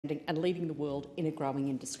and leading the world in a growing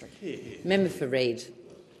industry. Member for Reid.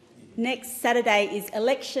 Next Saturday is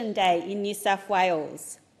Election Day in New South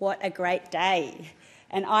Wales. What a great day.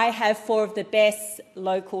 And I have 4 of the best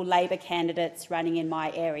local Labor candidates running in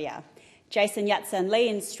my area. Yat-sen Li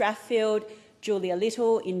in Strathfield, Julia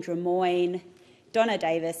Little in Drummoyne, Donna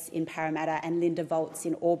Davis in Parramatta and Linda Voltz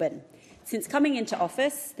in Auburn. Since coming into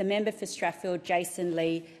office, the member for Strathfield, Yat-sen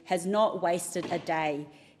Li, has not wasted a day.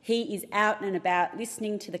 He is out and about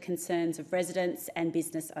listening to the concerns of residents and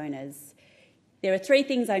business owners. There are 3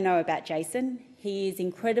 things I know about Jason. He is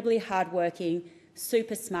incredibly hardworking,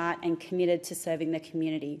 super smart and committed to serving the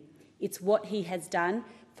community. It's what he has done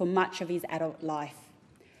for much of his adult life.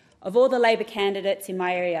 Of all the Labor candidates in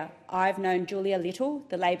my area, I've known Julia Little,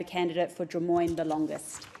 the Labor candidate for Drummoyne, the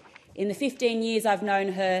longest. In the 15 years I've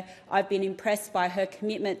known her, I've been impressed by her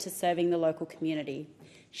commitment to serving the local community.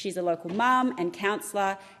 She's a local mum and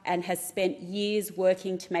counsellor and has spent years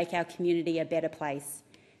working to make our community a better place.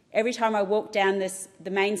 Every time I walk down the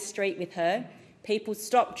main street with her, people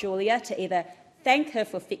stop Julia to either thank her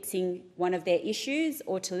for fixing one of their issues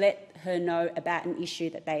or to let her know about an issue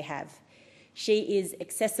that they have. She is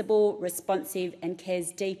accessible, responsive and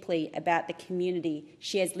cares deeply about the community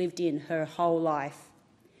she has lived in her whole life.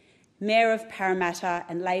 Mayor of Parramatta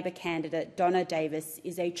and Labor candidate Donna Davis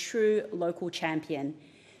is a true local champion.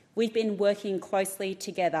 We've been working closely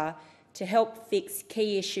together to help fix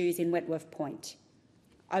key issues in Wentworth Point.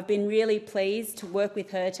 I've been really pleased to work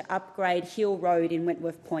with her to upgrade Hill Road in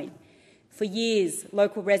Wentworth Point. For years,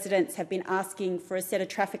 local residents have been asking for a set of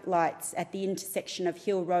traffic lights at the intersection of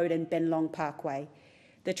Hill Road and Bennelong Parkway.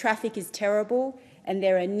 The traffic is terrible and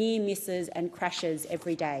there are near misses and crashes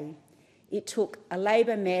every day. It took a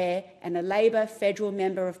Labor mayor and a Labor federal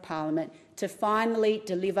member of Parliament to finally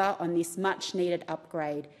deliver on this much-needed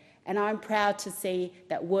upgrade, and I'm proud to see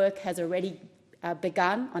that work has already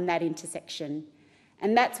begun on that intersection.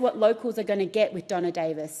 And that's what locals are going to get with Donna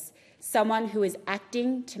Davis, someone who is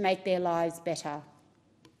acting to make their lives better.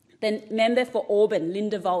 The member for Auburn,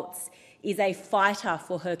 Linda Voltz, is a fighter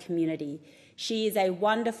for her community. She is a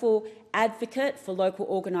wonderful advocate for local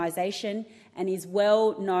organisation and is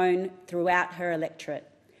well known throughout her electorate.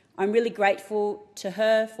 I'm really grateful to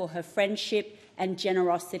her for her friendship and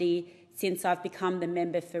generosity since I've become the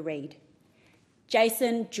member for Reid.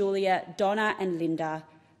 Jason, Julia, Donna and Linda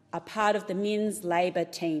are part of the Minns Labor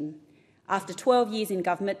team. After 12 years in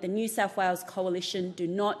government, the New South Wales Coalition do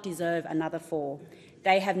not deserve another 4.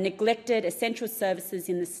 They have neglected essential services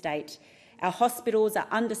in the state. Our hospitals are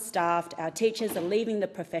understaffed, our teachers are leaving the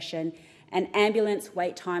profession and ambulance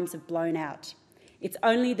wait times have blown out. It's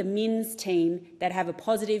only the Minns team that have a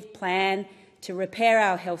positive plan to repair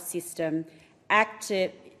our health system, act to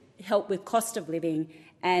help with cost of living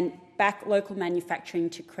and back local manufacturing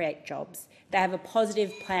to create jobs. They have a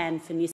positive plan for New